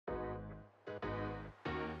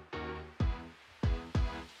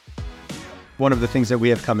one of the things that we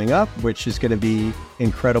have coming up, which is going to be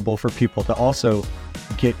incredible for people to also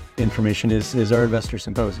get information, is our Investor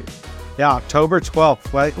Symposium. Yeah, October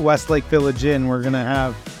 12th, Westlake Village Inn, we're going to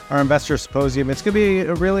have our Investor Symposium. It's going to be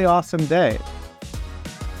a really awesome day.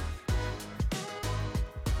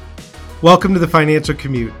 Welcome to the Financial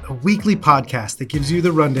Commute, a weekly podcast that gives you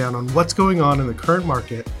the rundown on what's going on in the current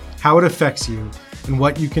market, how it affects you, and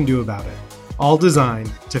what you can do about it, all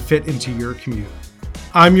designed to fit into your commute.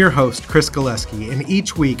 I'm your host, Chris Gillespie, and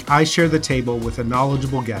each week I share the table with a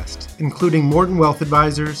knowledgeable guest, including Morton Wealth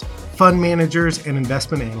Advisors, fund managers, and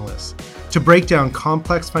investment analysts, to break down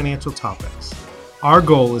complex financial topics. Our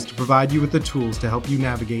goal is to provide you with the tools to help you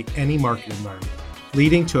navigate any market environment,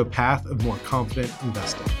 leading to a path of more confident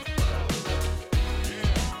investing.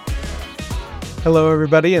 Hello,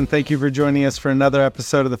 everybody, and thank you for joining us for another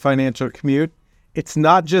episode of the Financial Commute. It's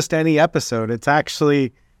not just any episode. It's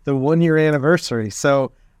actually the one-year anniversary.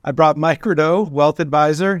 So I brought Mike Rideau, Wealth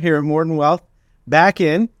Advisor here at Morton Wealth, back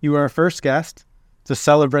in. You were our first guest to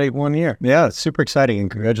celebrate 1 year. Yeah, it's super exciting, and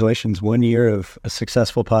congratulations. 1 year of a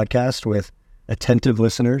successful podcast with attentive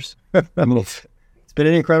listeners. It's been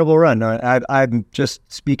an incredible run. I'm just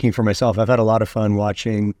speaking for myself. I've had a lot of fun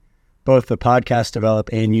watching both the podcast develop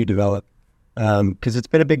and you develop. Because it's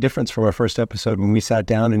been a big difference from our first episode when we sat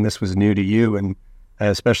down and this was new to you and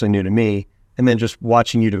especially new to me. And then just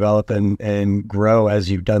watching you develop and grow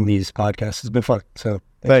as you've done these podcasts has been fun. So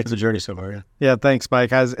thanks for the journey so far. Yeah, thanks,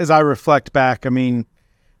 Mike. As I reflect back, I mean,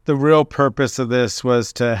 the real purpose of this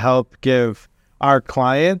was to help give our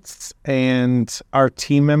clients and our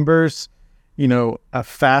team members, a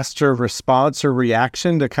faster response or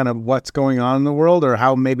reaction to kind of what's going on in the world or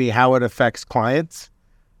how it affects clients.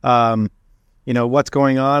 What's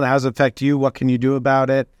going on? How does it affect you? What can you do about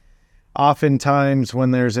it? Oftentimes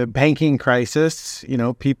when there's a banking crisis,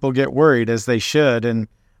 people get worried, as they should. And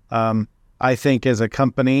I think as a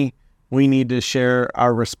company, we need to share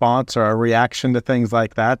our response or our reaction to things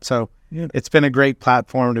like that. So It's been a great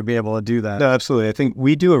platform to be able to do that. No, absolutely. I think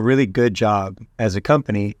we do a really good job as a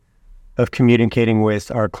company of communicating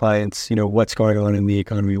with our clients, what's going on in the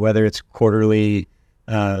economy, whether it's quarterly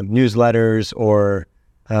newsletters or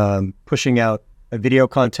pushing out a video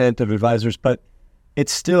content of advisors, but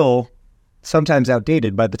it's still sometimes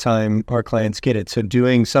outdated by the time our clients get it. So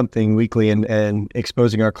doing something weekly and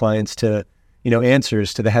exposing our clients to,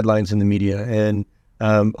 answers to the headlines in the media and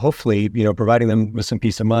hopefully, providing them with some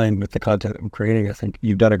peace of mind with the content that we're creating. I think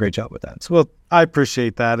you've done a great job with that. Well, I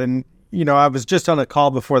appreciate that. And, I was just on a call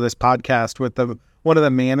before this podcast with one of the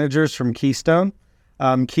managers from Keystone.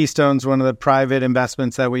 Keystone's one of the private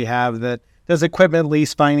investments that we have that does equipment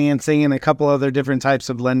lease financing and a couple other different types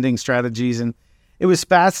of lending strategies. And it was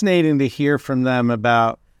fascinating to hear from them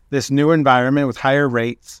about this new environment with higher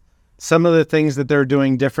rates, some of the things that they're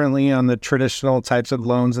doing differently on the traditional types of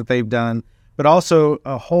loans that they've done, but also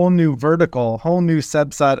a whole new vertical, whole new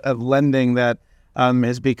subset of lending that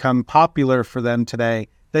has become popular for them today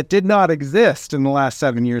that did not exist in the last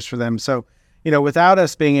 7 years for them. So, without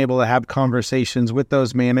us being able to have conversations with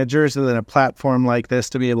those managers and then a platform like this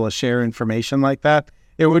to be able to share information like that,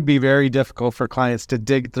 it would be very difficult for clients to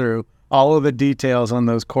dig through all of the details on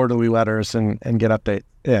those quarterly letters and get updates.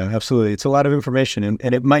 Yeah, absolutely. It's a lot of information,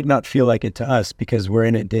 and it might not feel like it to us because we're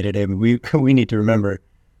in it day to day. We need to remember,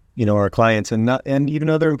 our clients and even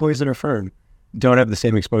other employees at our firm don't have the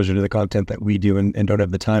same exposure to the content that we do and don't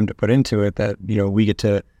have the time to put into it that, we get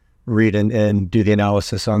to read and do the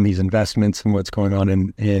analysis on these investments and what's going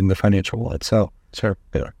on in the financial world. So, sure.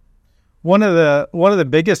 Yeah. One of the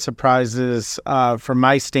biggest surprises from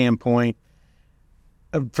my standpoint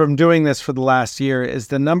from doing this for the last year is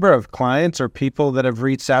the number of clients or people that have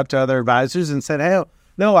reached out to other advisors and said, hey,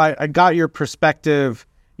 no, I got your perspective,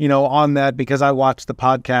 on that because I watched the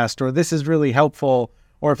podcast, or this is really helpful.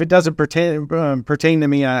 Or if it doesn't pertain to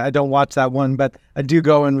me, I don't watch that one, but I do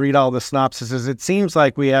go and read all the synopsises. It seems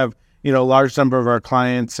like we have, a large number of our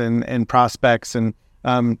clients and prospects and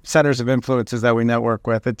centers of influences that we network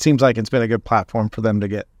with. It seems like it's been a good platform for them to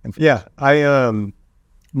get. Yeah, I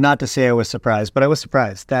not to say I was surprised, but I was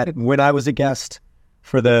surprised that when I was a guest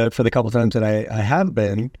for the couple of times that I have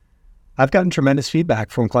been, I've gotten tremendous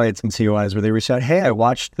feedback from clients and COIs where they reach out, hey, I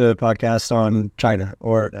watched the podcast on China,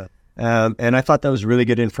 or and I thought that was really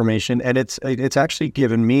good information. And it's actually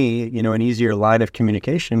given me, an easier line of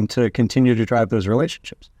communication to continue to drive those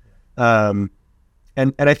relationships. And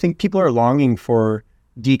I think people are longing for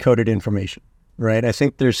decoded information, right? I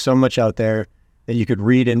think there's so much out there that you could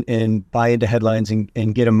read and buy into headlines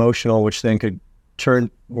and get emotional, which then could turn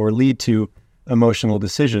or lead to emotional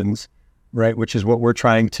decisions, right? Which is what we're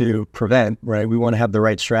trying to prevent, right? We want to have the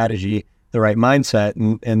right strategy right mindset,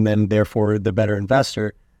 and then therefore the better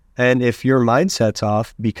investor. And if your mindset's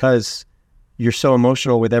off because you're so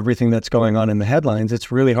emotional with everything that's going on in the headlines,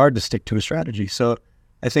 it's really hard to stick to a strategy. So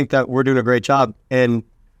I think that we're doing a great job. And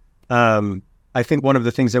I think one of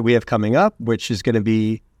the things that we have coming up, which is going to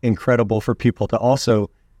be incredible for people to also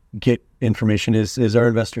get information, is our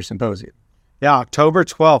investor symposium. Yeah, October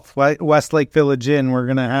 12th, Westlake Village Inn, we're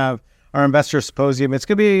going to have our investor symposium. It's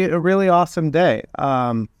going to be a really awesome day.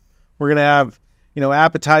 We're going to have,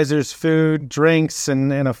 appetizers, food, drinks,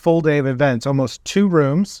 and a full day of events, almost 2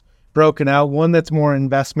 rooms broken out, one that's more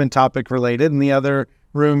investment topic related, and the other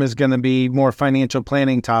room is going to be more financial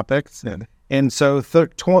planning topics. Yeah. And so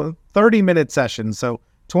 30-minute sessions, so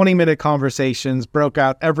 20-minute conversations broke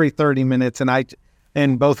out every 30 minutes, and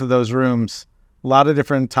in both of those rooms, a lot of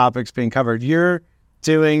different topics being covered. You're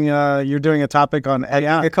doing a topic on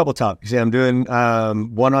AI. A couple topics. Yeah, I'm doing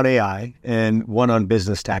one on AI and one on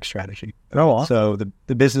business tax strategy. Oh, awesome. So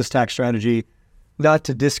the business tax strategy, not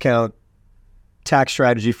to discount tax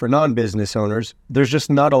strategy for non-business owners, there's just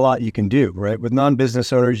not a lot you can do, right? With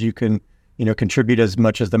non-business owners, you can, contribute as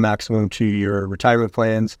much as the maximum to your retirement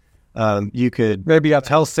plans. You could maybe a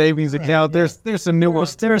health savings account. There's some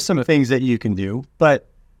nuance. There are some things that you can do, but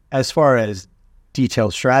as far as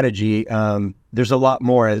detailed strategy, there's a lot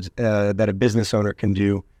more that a business owner can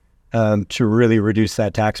do to really reduce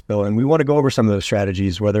that tax bill. And we want to go over some of those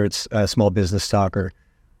strategies, whether it's small business stock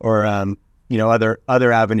or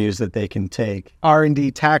other avenues that they can take.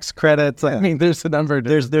 R&D tax credits. I mean, there's a number.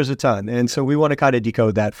 There's a ton. And so we want to kind of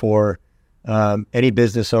decode that for any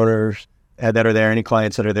business owners that are there, any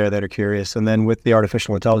clients that are there that are curious. And then with the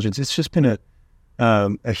artificial intelligence, it's just been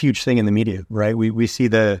a huge thing in the media, right? We see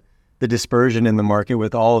the dispersion in the market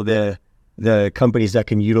with all of the companies that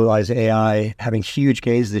can utilize AI having huge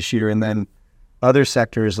gains this year, and then other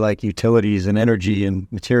sectors like utilities and energy and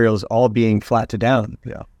materials all being flat to down.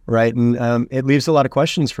 Yeah. Right. And it leaves a lot of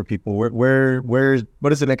questions for people. What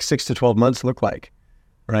does the next 6 to 12 months look like?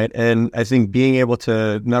 Right. And I think being able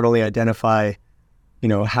to not only identify,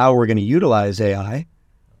 how we're going to utilize AI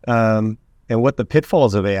and what the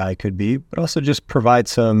pitfalls of AI could be, but also just provide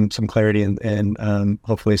some clarity and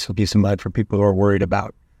hopefully some peace of mind for people who are worried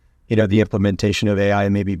about, the implementation of AI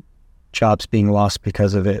and maybe jobs being lost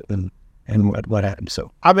because of it and what happens.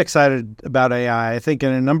 So I'm excited about AI. I think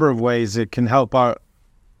in a number of ways it can help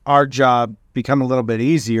our job become a little bit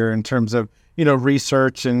easier in terms of,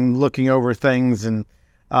 research and looking over things and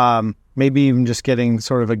maybe even just getting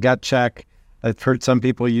sort of a gut check. I've heard some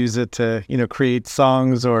people use it to, create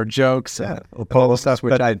songs or jokes. Or polo stuff,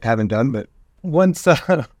 which I haven't done. But once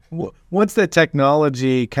the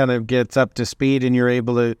technology kind of gets up to speed and you're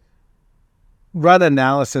able to run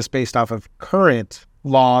analysis based off of current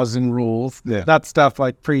laws and rules, not stuff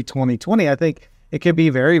like pre-2020, I think it could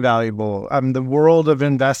be very valuable. The world of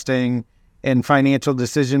investing and financial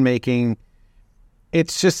decision-making,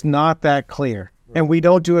 it's just not that clear. Right. And we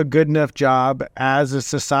don't do a good enough job as a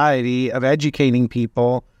society of educating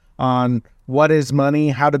people on what is money,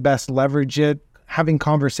 how to best leverage it, having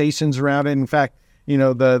conversations around it. In fact,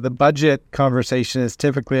 the budget conversation is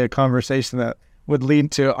typically a conversation that would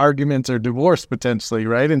lead to arguments or divorce potentially,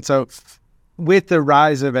 right? And so with the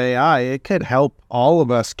rise of AI, it could help all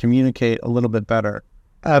of us communicate a little bit better.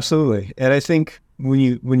 Absolutely. And I think when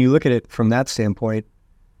you look at it from that standpoint,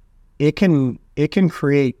 it can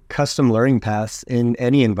create custom learning paths in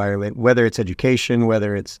any environment, whether it's education,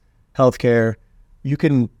 whether it's healthcare. You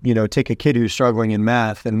can, take a kid who's struggling in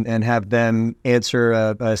math and have them answer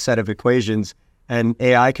a set of equations, and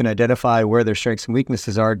AI can identify where their strengths and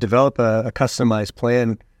weaknesses are, develop a customized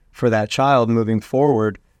plan for that child moving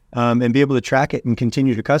forward, and be able to track it and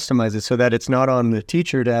continue to customize it so that it's not on the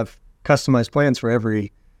teacher to have customized plans for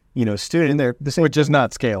every, student. They're the same, which is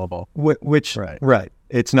not scalable. Right.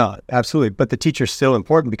 It's not. Absolutely. But the teacher's still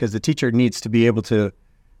important because the teacher needs to be able to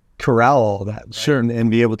corral all that. Right? Sure.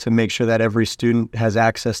 And be able to make sure that every student has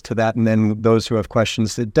access to that. And then those who have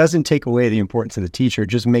questions, it doesn't take away the importance of the teacher. It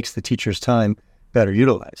just makes the teacher's time better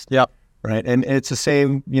utilized. Yep. Right. And it's the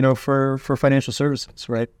same, for financial services,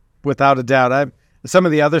 right? Without a doubt. Some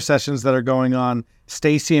of the other sessions that are going on,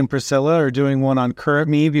 Stacy and Priscilla are doing one on current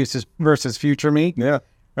me versus future me. Yeah.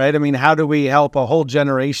 Right? I mean, how do we help a whole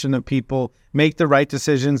generation of people make the right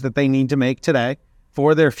decisions that they need to make today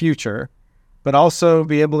for their future, but also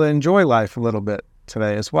be able to enjoy life a little bit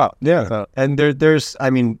today as well? Yeah. So, and there's,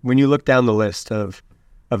 when you look down the list of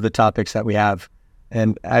the topics that we have,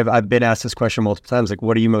 and I've been asked this question multiple times, like,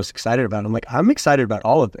 what are you most excited about? I'm like, I'm excited about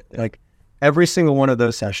all of it. Like, every single one of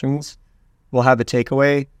those sessions will have a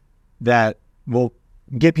takeaway that will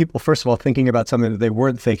get people, first of all, thinking about something that they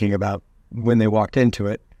weren't thinking about when they walked into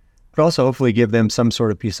it. but also hopefully give them some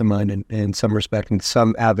sort of peace of mind and some respect in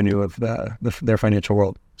some avenue of their financial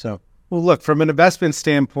world. So, well, look, from an investment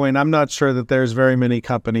standpoint, I'm not sure that there's very many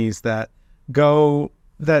companies that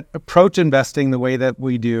approach investing the way that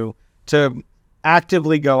we do, to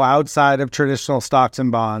actively go outside of traditional stocks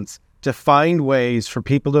and bonds to find ways for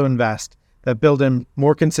people to invest that build in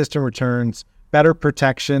more consistent returns, better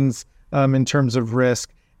protections in terms of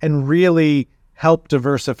risk, and really help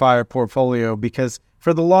diversify our portfolio. Because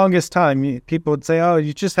for the longest time, people would say, oh,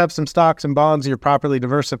 you just have some stocks and bonds, you're properly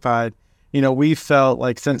diversified. We felt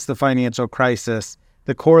like since the financial crisis,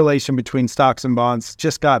 the correlation between stocks and bonds has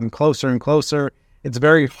just gotten closer and closer. It's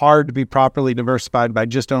very hard to be properly diversified by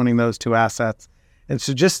just owning those two assets. And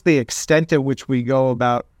so just the extent at which we go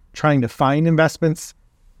about trying to find investments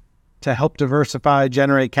to help diversify,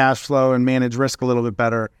 generate cash flow, and manage risk a little bit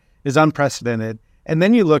better is unprecedented. And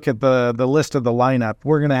then you look at the list of the lineup.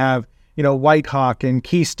 We're going to have, Whitehawk and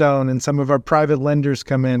Keystone, and some of our private lenders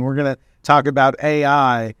come in. We're going to talk about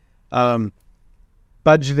AI,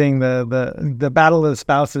 budgeting, the battle of the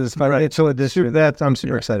spouses, financial edition. I'm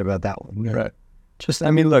super excited about that one. Right.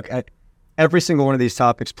 Look, every single one of these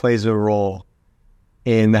topics plays a role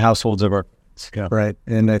in the households of our clients, right?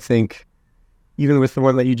 And I think even with the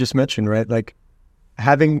one that you just mentioned, right, like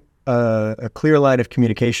having a clear line of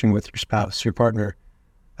communication with your spouse, your partner,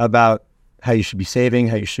 about how you should be saving,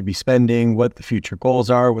 how you should be spending, what the future goals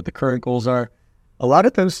are, what the current goals are. A lot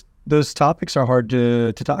of those topics are hard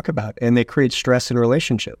to talk about, and they create stress in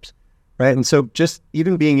relationships, right? And so just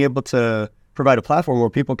even being able to provide a platform where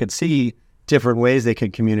people could see different ways they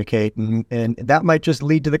could communicate, and that might just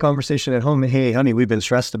lead to the conversation at home. Hey, honey, we've been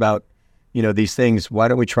stressed about, these things. Why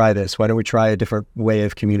don't we try this? Why don't we try a different way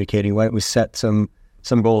of communicating? Why don't we set some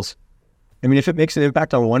goals? I mean, if it makes an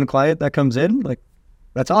impact on one client that comes in, like,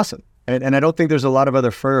 that's awesome. And I don't think there's a lot of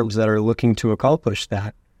other firms that are looking to accomplish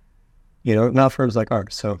that, not firms like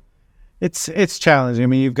ours. So it's challenging. I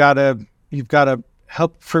mean, you've got to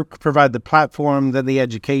help provide the platform, then the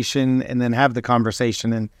education, and then have the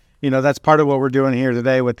conversation. And, that's part of what we're doing here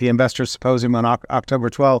today with the Investor Symposium on October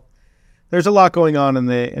 12th. There's a lot going on in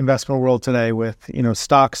the investment world today with,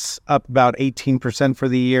 stocks up about 18% for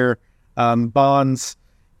the year, bonds,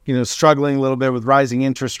 struggling a little bit with rising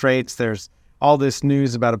interest rates. There's all this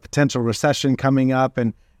news about a potential recession coming up,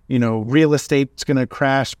 and, real estate's going to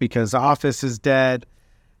crash because office is dead.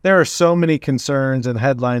 There are so many concerns and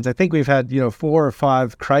headlines. I think we've had, 4 or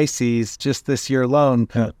 5 crises just this year alone,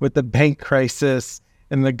 with the bank crisis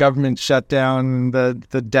and the government shutdown,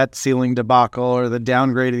 the debt ceiling debacle, or the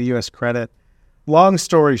downgrade of the U.S. credit. Long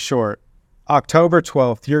story short, October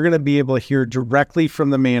 12th, you're going to be able to hear directly from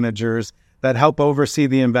the managers that help oversee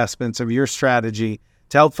the investments of your strategy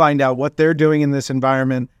to help find out what they're doing in this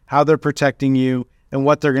environment, how they're protecting you, and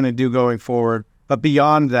what they're going to do going forward. But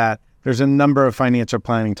beyond that, there's a number of financial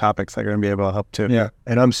planning topics that are going to be able to help too. Yeah,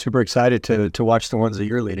 and I'm super excited to watch the ones that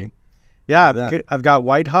you're leading. Yeah, I've got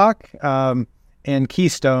Whitehawk and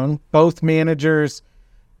Keystone, both managers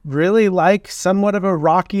really like somewhat of a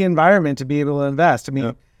rocky environment to be able to invest. I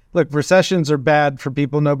mean, look, recessions are bad for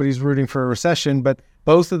people. Nobody's rooting for a recession, but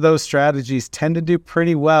both of those strategies tend to do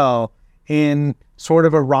pretty well in sort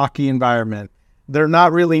of a rocky environment. They're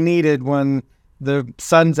not really needed when the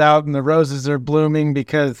sun's out and the roses are blooming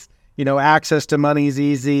because, access to money is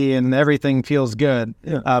easy and everything feels good.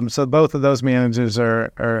 Yeah. So both of those managers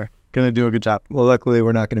are going to do a good job. Well, luckily,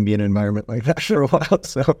 we're not going to be in an environment like that for a while.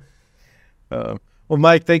 So, well,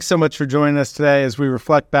 Mike, thanks so much for joining us today as we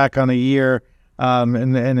reflect back on a year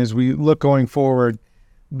and as we look going forward.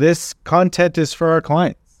 This content is for our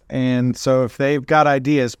clients. And so if they've got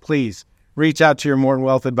ideas, please reach out to your Morton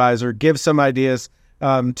Wealth advisor, give some ideas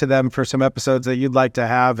to them for some episodes that you'd like to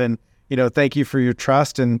have. And, thank you for your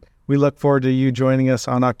trust. And we look forward to you joining us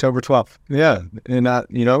on October 12th. Yeah. And,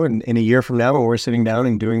 in a year from now, when we're sitting down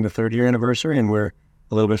and doing the 3rd-year anniversary and we're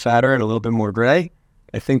a little bit fatter and a little bit more gray,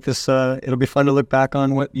 I think it'll be fun to look back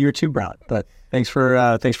on what year 2 brought. But thanks for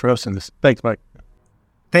hosting this. Thanks, Mike.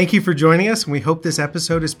 Thank you for joining us, and we hope this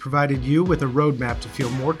episode has provided you with a roadmap to feel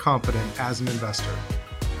more confident as an investor.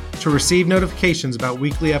 To receive notifications about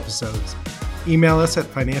weekly episodes, email us at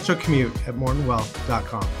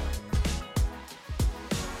financialcommute@mortonwealth.com.